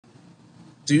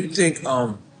Do you think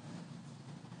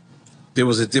there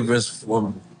was a difference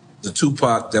from the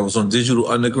Tupac that was on Digital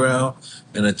Underground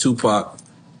and the Tupac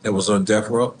that was on Death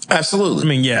Row? Absolutely. I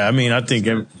mean, yeah. I mean, I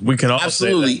think we can all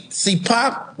absolutely say see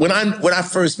Pac when I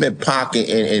first met Pac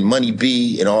and Money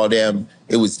B and all them.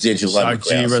 It was Digital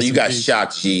Underground. So you got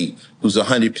Shock G, who's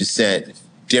 100%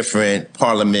 different.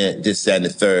 Parliament, this, that, and the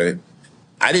third.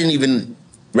 I didn't even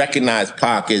recognize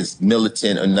Pac as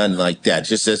militant or nothing like that.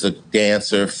 Just as a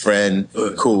dancer, friend,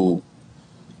 cool.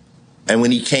 And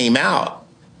when he came out,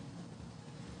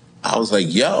 I was like,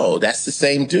 yo, that's the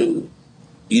same dude,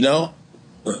 you know?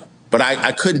 But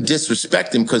I couldn't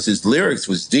disrespect him because his lyrics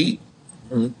was deep.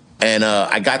 Mm-hmm. And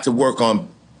I got to work on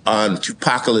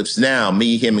Apocalypse Now,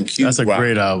 me, him, and Q. That's a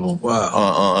great album. Wow.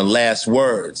 On Last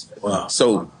Words. Wow.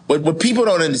 So what people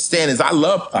don't understand is I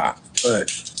love Pac.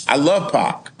 Right. I love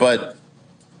Pac, but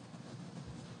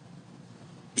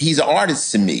he's an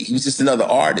artist to me. He was just another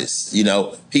artist, you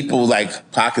know. People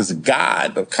like Pac is a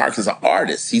god, but Pac is an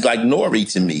artist. He's like Nori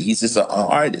to me. He's just an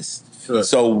artist. Sure.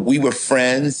 So we were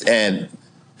friends, and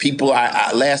people.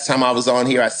 I last time I was on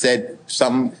here, I said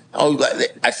something.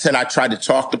 I said I tried to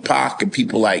talk to Pac, and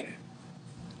people like,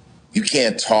 you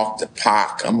can't talk to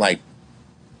Pac. I'm like,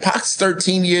 Pac's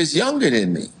 13 years younger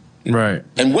than me. Right.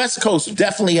 And West Coast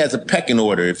definitely has a pecking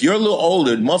order. If you're a little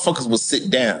older, motherfuckers will sit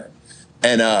down.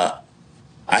 And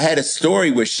I had a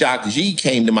story where Shock G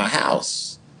came to my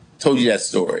house. Told you that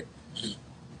story.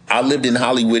 I lived in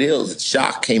Hollywood Hills.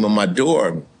 Shock came on my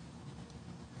door.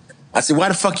 I said, why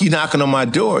the fuck you knocking on my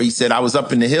door? He said, I was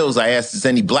up in the hills. I asked, does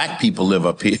any black people live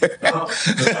up here?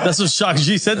 That's what Shock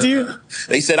G said to you?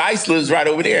 They said, Ice lives right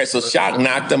over there. So Shock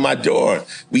knocked on my door.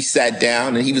 We sat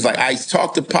down, and he was like, Ice,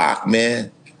 talk to Pac,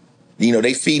 man. You know,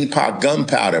 they feeding Pac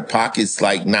gunpowder. Pac is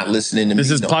like not listening to me. This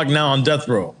is Pac now on death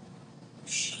row.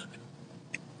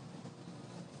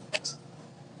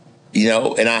 You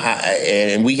know,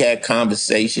 and we had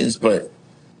conversations, but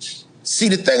see,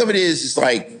 the thing of it is, it's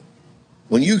like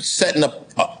when you setting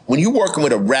up, when you're working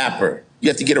with a rapper, you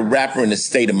have to get a rapper in a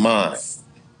state of mind.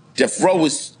 Death Row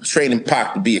was training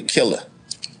Pac to be a killer,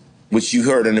 which you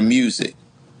heard in the music.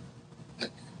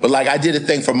 But like I did a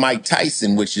thing for Mike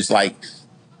Tyson, which is like,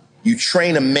 you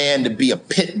train a man to be a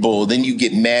pit bull, then you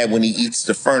get mad when he eats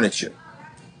the furniture.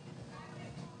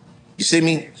 You see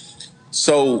me?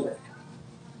 So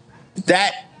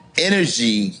that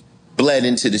energy bled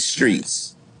into the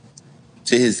streets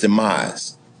to his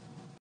demise.